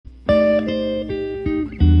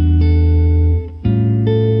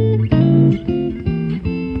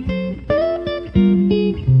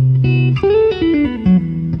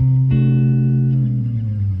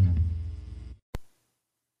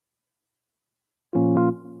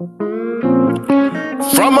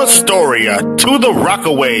From Astoria to the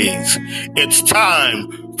Rockaways, it's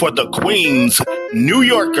time for the Queen's New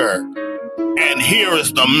Yorker. And here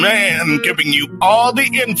is the man giving you all the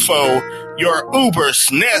info, your uber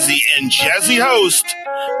snazzy and jazzy host,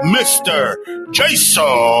 Mr. Jason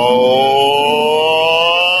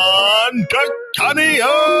D'Antonio.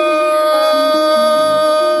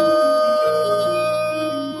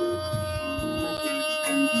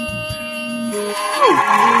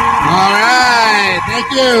 All right,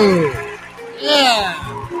 thank you. Yeah,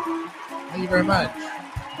 thank you very much.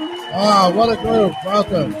 Oh, what a group!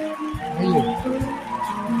 Welcome.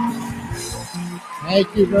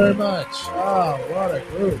 Thank you very much. Oh, what a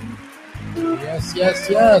group. Yes, yes,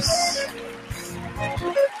 yes.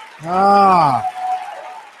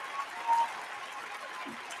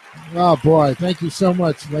 Oh, boy. Thank you so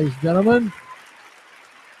much, ladies and gentlemen.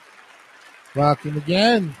 Welcome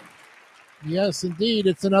again. Yes, indeed.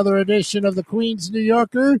 It's another edition of the Queen's New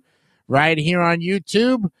Yorker right here on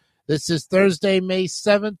YouTube. This is Thursday, May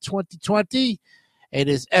 7th, 2020. It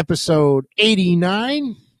is episode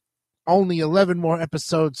 89. Only 11 more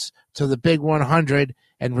episodes to the big 100,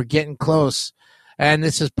 and we're getting close. And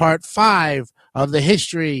this is part 5 of the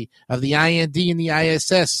history of the IND and the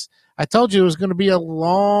ISS. I told you it was going to be a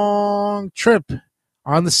long trip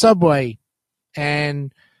on the subway,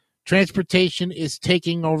 and transportation is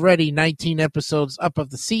taking already 19 episodes up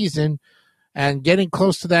of the season and getting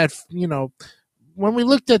close to that. You know, when we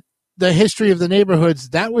looked at the history of the neighborhoods,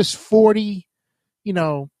 that was 40,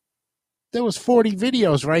 there was 40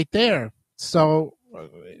 videos right there. So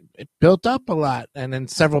it built up a lot, and in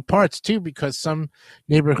several parts too, because some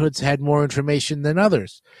neighborhoods had more information than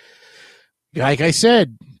others. Like I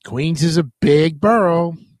said, Queens is a big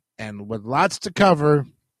borough, and with lots to cover,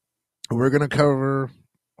 we're going to cover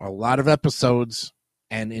a lot of episodes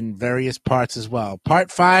and in various parts as well.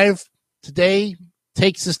 Part 5 today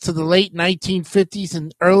takes us to the late 1950s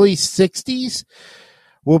and early 60s.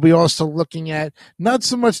 We'll be also looking at not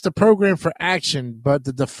so much the program for action, but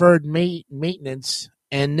the deferred maintenance,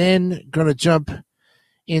 and then going to jump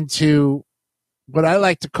into what I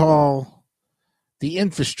like to call the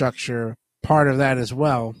infrastructure part of that as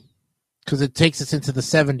well, because it takes us into the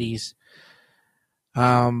 70s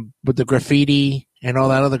with the graffiti and all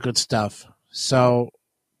that other good stuff. So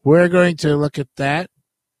we're going to look at that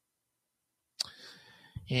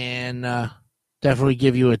and definitely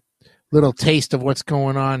give you a little taste of what's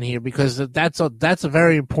going on here, because that's a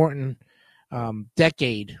very important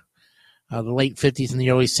decade, the late 50s and the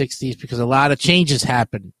early 60s, because a lot of changes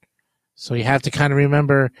happened. So you have to kind of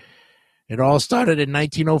remember it all started in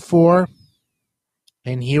 1904,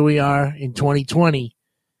 and here we are in 2020.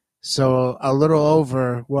 So a little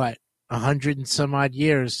over, 100 and some odd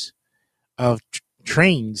years of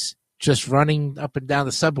trains just running up and down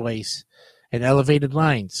the subways and elevated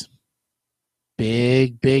lines.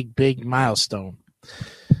 Big, big, big milestone.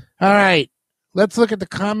 All right. Let's look at the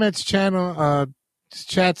comments channel,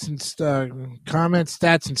 chats and comments,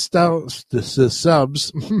 stats, and subs.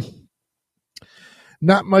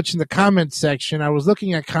 Not much in the comments section. I was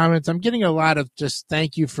looking at comments. I'm getting a lot of just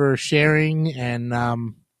thank you for sharing, and,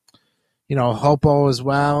 Hopo as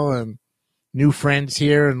well, and new friends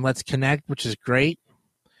here, and let's connect, which is great.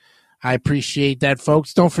 I appreciate that,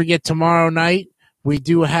 folks. Don't forget, tomorrow night, we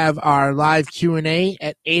do have our live Q&A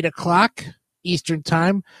at 8 o'clock Eastern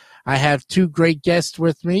Time. I have 2 great guests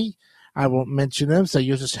with me. I won't mention them, so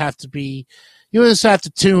you'll just have to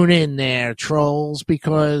tune in there, trolls,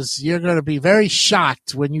 because you're going to be very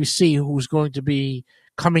shocked when you see who's going to be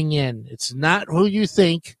coming in. It's not who you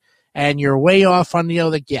think, and you're way off on the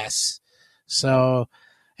other guests. So,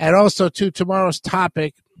 and also, too, tomorrow's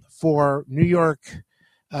topic for New York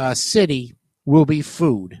City will be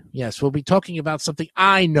food. Yes, we'll be talking about something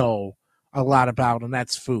I know a lot about, and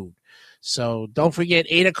that's food. So don't forget,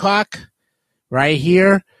 8 o'clock right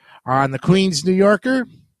here on the Queen's New Yorker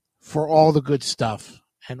for all the good stuff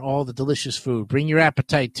and all the delicious food. Bring your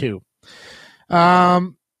appetite, too.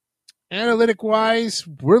 Analytic-wise,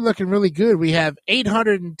 we're looking really good. We have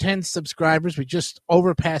 810 subscribers. We just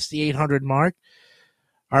overpassed the 800 mark.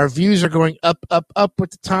 Our views are going up, up, up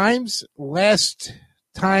with the times. Last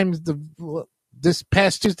time, this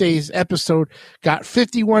past Tuesday's episode got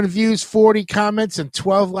 51 views, 40 comments, and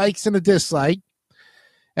 12 likes and a dislike.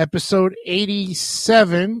 Episode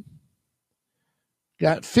 87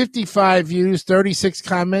 got 55 views, 36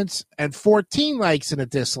 comments, and 14 likes and a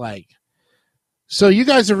dislike. So you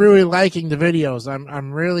guys are really liking the videos.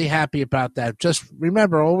 I'm really happy about that. Just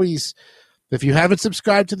remember, always, if you haven't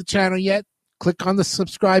subscribed to the channel yet, click on the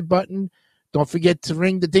subscribe button. Don't forget to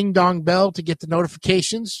ring the ding-dong bell to get the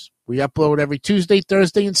notifications We upload every Tuesday,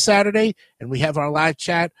 Thursday, and Saturday, and we have our live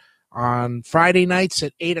chat on Friday nights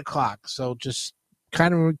at 8 o'clock. So just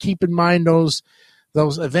kind of keep in mind those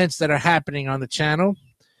events that are happening on the channel.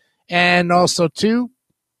 And also, too,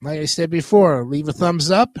 like I said before, leave a thumbs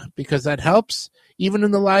up because that helps. Even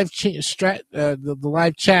in the live the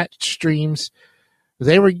live chat streams,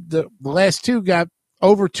 they were the last two got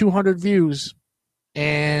over 200 views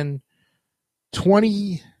and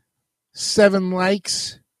 27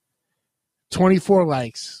 likes, 24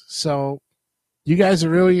 likes. So you guys are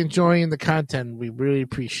really enjoying the content. We really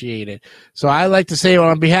appreciate it. So I like to say,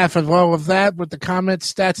 on behalf of all of that, with the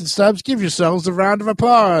comments, stats, and subs, give yourselves a round of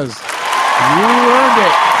applause. You earned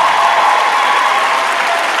it.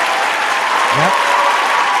 Yep.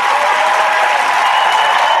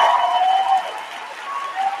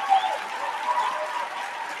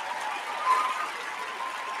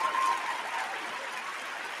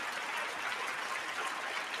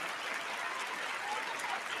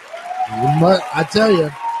 I tell you,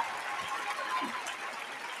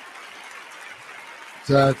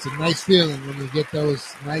 it's a nice feeling when you get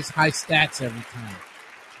those nice high stats every time.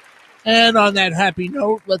 And on that happy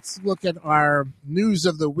note, let's look at our news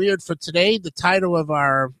of the weird for today. The title of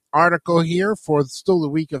our article here for still the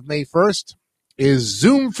week of May 1st is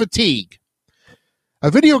Zoom Fatigue. A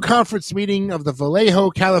video conference meeting of the Vallejo,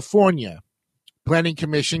 California Planning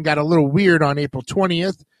Commission got a little weird on April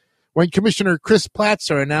 20th when Commissioner Chris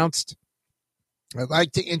Platzer announced, "I'd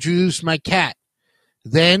like to introduce my cat,"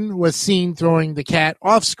 then was seen throwing the cat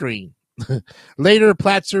off screen. Later,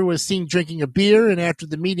 Platzer was seen drinking a beer, and after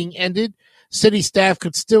the meeting ended, city staff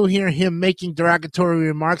could still hear him making derogatory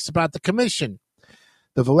remarks about the commission.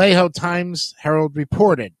 The Vallejo Times-Herald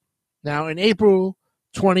reported. Now, in April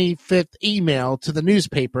 25th email to the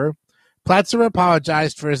newspaper, Platzer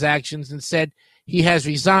apologized for his actions and said he has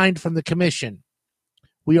resigned from the commission.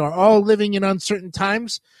 "We are all living in uncertain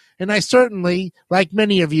times, and I certainly, like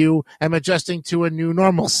many of you, am adjusting to a new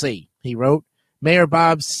normalcy," he wrote. Mayor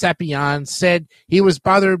Bob Sapian said he was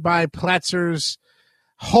bothered by Platzer's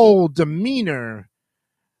whole demeanor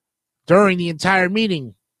during the entire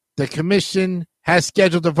meeting. The commission has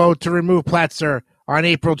scheduled a vote to remove Platzer on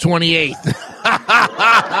April 28th.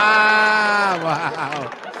 Wow.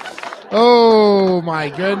 Oh, my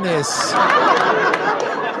goodness.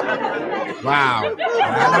 Wow. I don't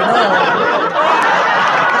know.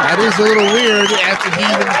 That is a little weird after he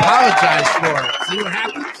even apologized for it. See what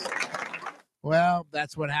happens? Well,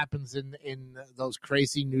 that's what happens in those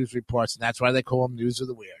crazy news reports, and that's why they call them News of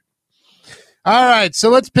the Weird. All right, so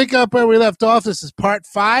let's pick up where we left off. This is part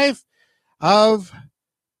 5 of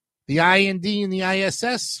the IND and the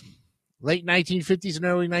ISS, late 1950s and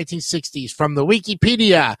early 1960s, from the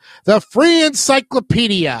Wikipedia, the free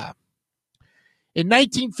encyclopedia. In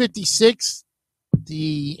 1956,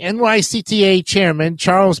 the NYCTA chairman,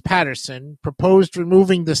 Charles Patterson, proposed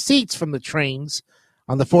removing the seats from the trains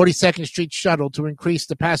on the 42nd Street shuttle to increase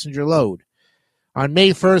the passenger load. On May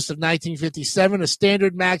 1st of 1957, a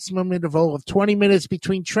standard maximum interval of 20 minutes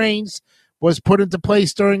between trains was put into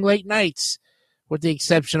place during late nights, with the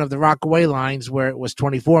exception of the Rockaway lines where it was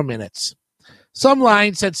 24 minutes. Some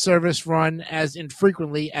lines had service run as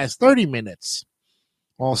infrequently as 30 minutes.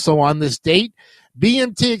 Also on this date,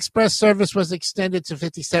 BMT Express service was extended to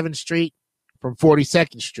 57th Street from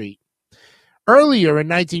 42nd Street. Earlier in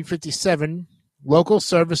 1957, local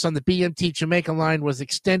service on the BMT Jamaica line was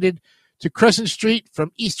extended to Crescent Street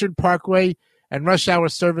from Eastern Parkway, and rush hour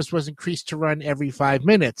service was increased to run every 5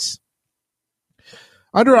 minutes.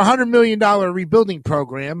 Under a $100 million rebuilding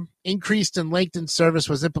program, increased and lengthened service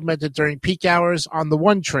was implemented during peak hours on the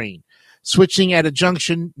 1 train, switching at a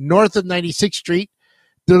junction north of 96th Street,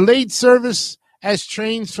 delayed service as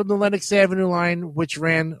trains from the Lenox Avenue line, which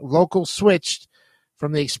ran local, switched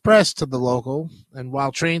from the express to the local, and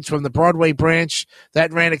while trains from the Broadway branch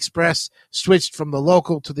that ran express switched from the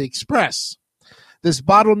local to the express. This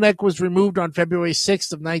bottleneck was removed on February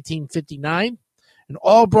 6th of 1959, and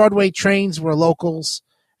all Broadway trains were locals,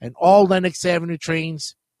 and all Lenox Avenue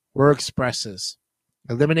trains were expresses,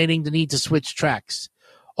 eliminating the need to switch tracks.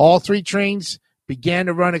 All 3 trains began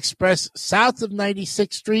to run express south of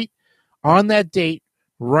 96th Street on that date,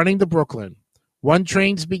 running to Brooklyn. 1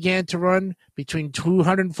 trains began to run between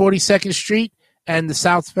 242nd Street and the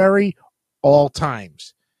South Ferry all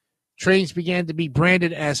times. Trains began to be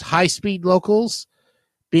branded as high-speed locals,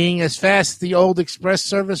 being as fast as the old express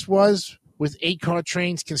service was, with 8-car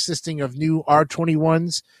trains consisting of new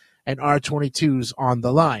R21s and R22s on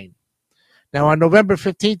the line. Now, on November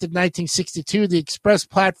 15th of 1962, the express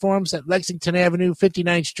platforms at Lexington Avenue,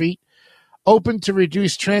 59th Street, opened to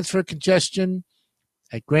reduce transfer congestion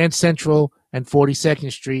at Grand Central and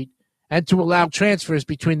 42nd Street, and to allow transfers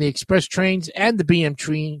between the express trains and the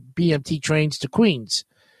BMT trains to Queens.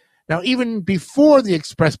 Now, even before the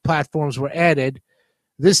express platforms were added,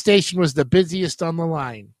 this station was the busiest on the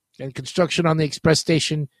line, and construction on the express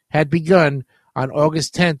station had begun on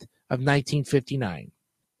August 10th of 1959.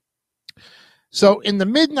 So in the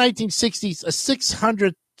mid-1960s, a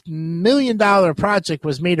 $600 million project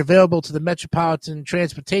was made available to the Metropolitan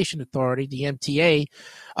Transportation Authority, the MTA,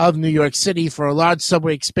 of New York City for a large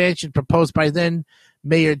subway expansion proposed by then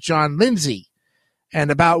Mayor John Lindsay. And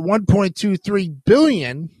about $1.23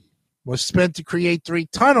 billion was spent to create 3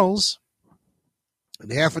 tunnels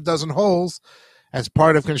and half a dozen holes as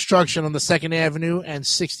part of construction on the 2nd Avenue and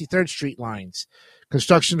 63rd Street lines.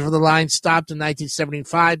 Construction for the line stopped in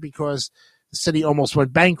 1975 because the city almost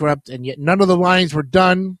went bankrupt, and yet none of the lines were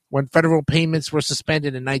done when federal payments were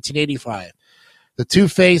suspended in 1985. The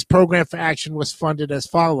 2-phase program for action was funded as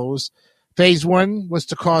follows. Phase 1 was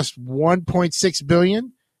to cost $1.6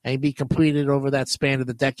 billion and be completed over that span of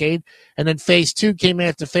the decade. And then Phase 2 came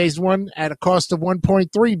after Phase 1 at a cost of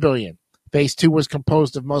 $1.3 billion. Phase 2 was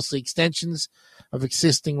composed of mostly extensions of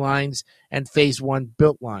existing lines and Phase 1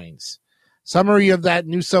 built lines. Summary of that: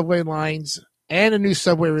 new subway lines and a new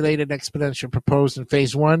subway-related expansion proposed in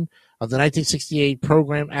Phase 1 of the 1968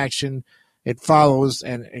 program action. It follows,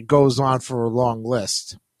 and it goes on for a long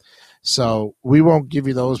list. So we won't give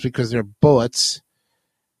you those because they're bullets,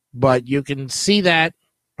 but you can see that,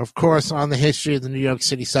 of course, on the history of the New York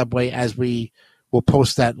City subway, as we will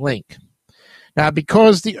post that link. Now,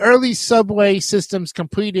 because the early subway systems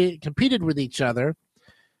competed with each other,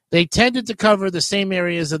 they tended to cover the same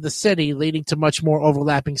areas of the city, leading to much more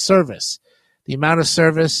overlapping service. The amount of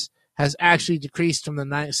service has actually decreased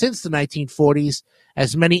since the 1940s,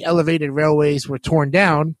 as many elevated railways were torn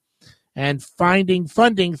down, and finding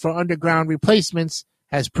funding for underground replacements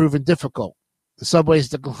has proven difficult. The subway's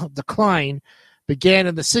decline began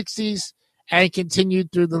in the 60s and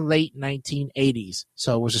continued through the late 1980s.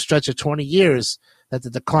 So it was a stretch of 20 years that the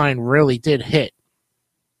decline really did hit.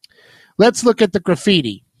 Let's look at the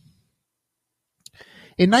graffiti.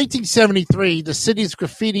 In 1973, the city's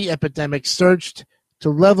graffiti epidemic surged to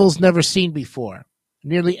levels never seen before.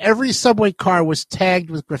 Nearly every subway car was tagged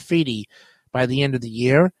with graffiti by the end of the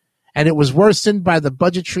year, and it was worsened by the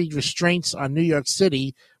budgetary restraints on New York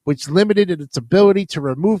City, which limited its ability to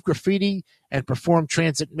remove graffiti and perform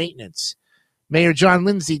transit maintenance. Mayor John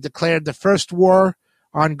Lindsay declared the first war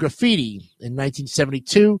on graffiti in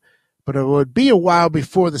 1972, but it would be a while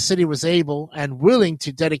before the city was able and willing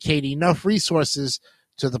to dedicate enough resources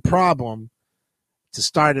to the problem to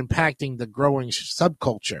start impacting the growing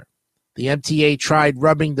subculture. The MTA tried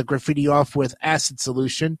rubbing the graffiti off with acid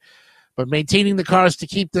solution, but maintaining the cars to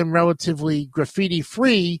keep them relatively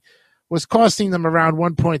graffiti-free was costing them around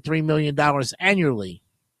 $1.3 million annually.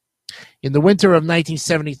 In the winter of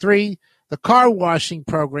 1973, the car washing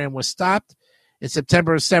program was stopped. In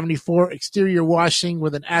September of 74, exterior washing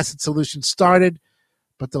with an acid solution started,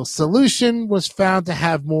 but the solution was found to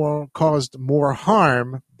have caused more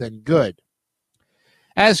harm than good.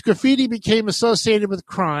 As graffiti became associated with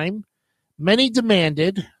crime, many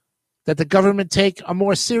demanded that the government take a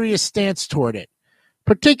more serious stance toward it,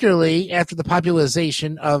 particularly after the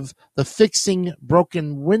popularization of the fixing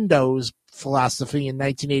broken windows philosophy in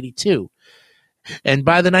 1982. And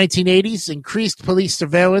by the 1980s, increased police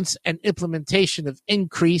surveillance and implementation of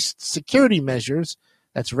increased security measures,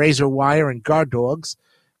 that's razor wire and guard dogs,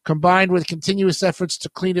 combined with continuous efforts to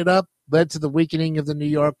clean it up, led to the weakening of the New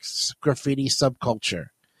York's graffiti subculture.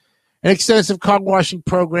 An extensive car washing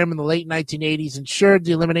program in the late 1980s ensured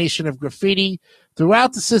the elimination of graffiti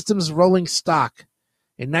throughout the system's rolling stock.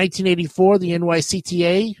 In 1984, the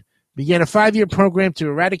NYCTA began a 5-year program to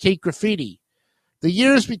eradicate graffiti. The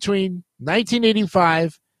years between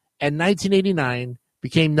 1985 and 1989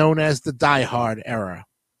 became known as the Die Hard era.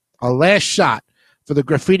 A last shot for the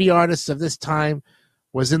graffiti artists of this time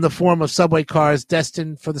was in the form of subway cars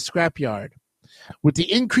destined for the scrapyard. With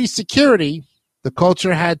the increased security, the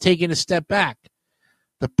culture had taken a step back.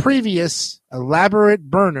 The previous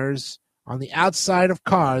elaborate burners on the outside of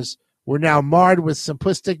cars were now marred with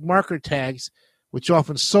simplistic marker tags, which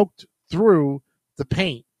often soaked through the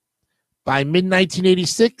paint. By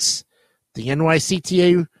mid-1986, the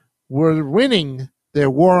NYCTA were winning their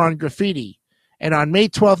war on graffiti, and on May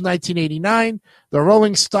 12, 1989, the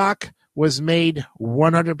rolling stock was made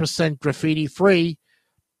 100% graffiti-free,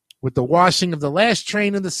 with the washing of the last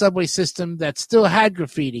train in the subway system that still had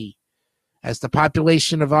graffiti. As the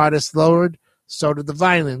population of artists lowered, so did the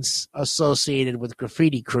violence associated with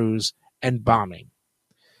graffiti crews and bombing.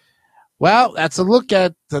 Well, that's a look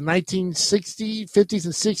at the 1960s, 50s,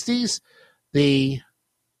 and 60s. The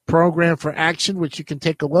program for action, which you can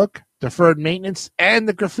take a look, deferred maintenance, and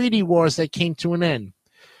the graffiti wars that came to an end.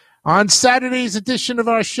 On Saturday's edition of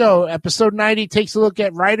our show, episode 90 takes a look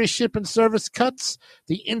at ridership and service cuts,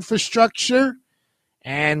 the infrastructure,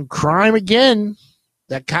 and crime again.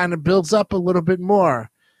 That kind of builds up a little bit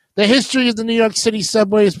more. The history of the New York City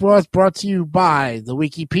subway is brought to you by the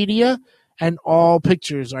Wikipedia, and all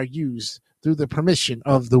pictures are used through the permission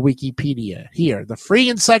of the Wikipedia. Here, the free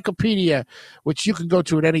encyclopedia, which you can go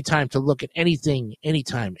to at any time to look at anything,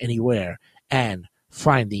 anytime, anywhere, and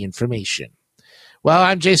find the information. Well,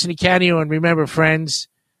 I'm Jason Icanio, and remember, friends,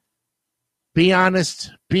 be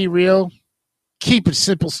honest, be real, keep it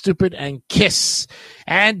simple, stupid, and kiss.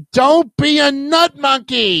 And don't be a nut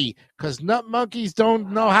monkey, because nut monkeys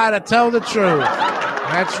don't know how to tell the truth.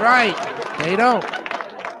 That's right. They don't.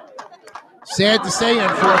 Sad to say,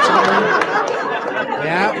 unfortunately.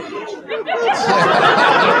 Yeah.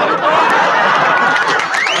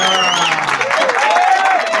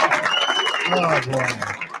 Oh, boy.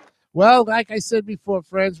 Well, like I said before,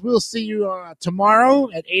 friends, we'll see you tomorrow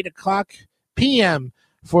at 8 o'clock p.m.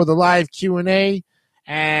 for the live Q&A.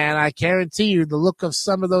 And I guarantee you the look of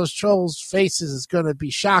some of those trolls' faces is going to be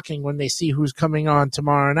shocking when they see who's coming on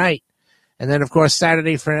tomorrow night. And then, of course,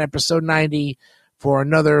 Saturday for episode 90 for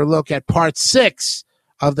another look at part 6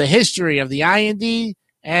 of the history of the IND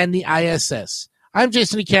and the ISS. I'm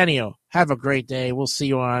Jason Icanio. Have a great day. We'll see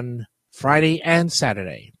you on Friday and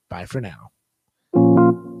Saturday. Bye for now.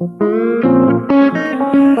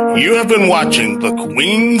 You have been watching the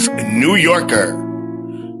Queens New Yorker.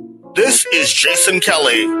 This is Jason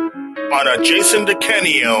Kelly on a Jason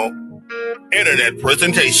DeCanio internet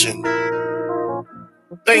presentation.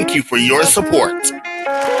 Thank you for your support.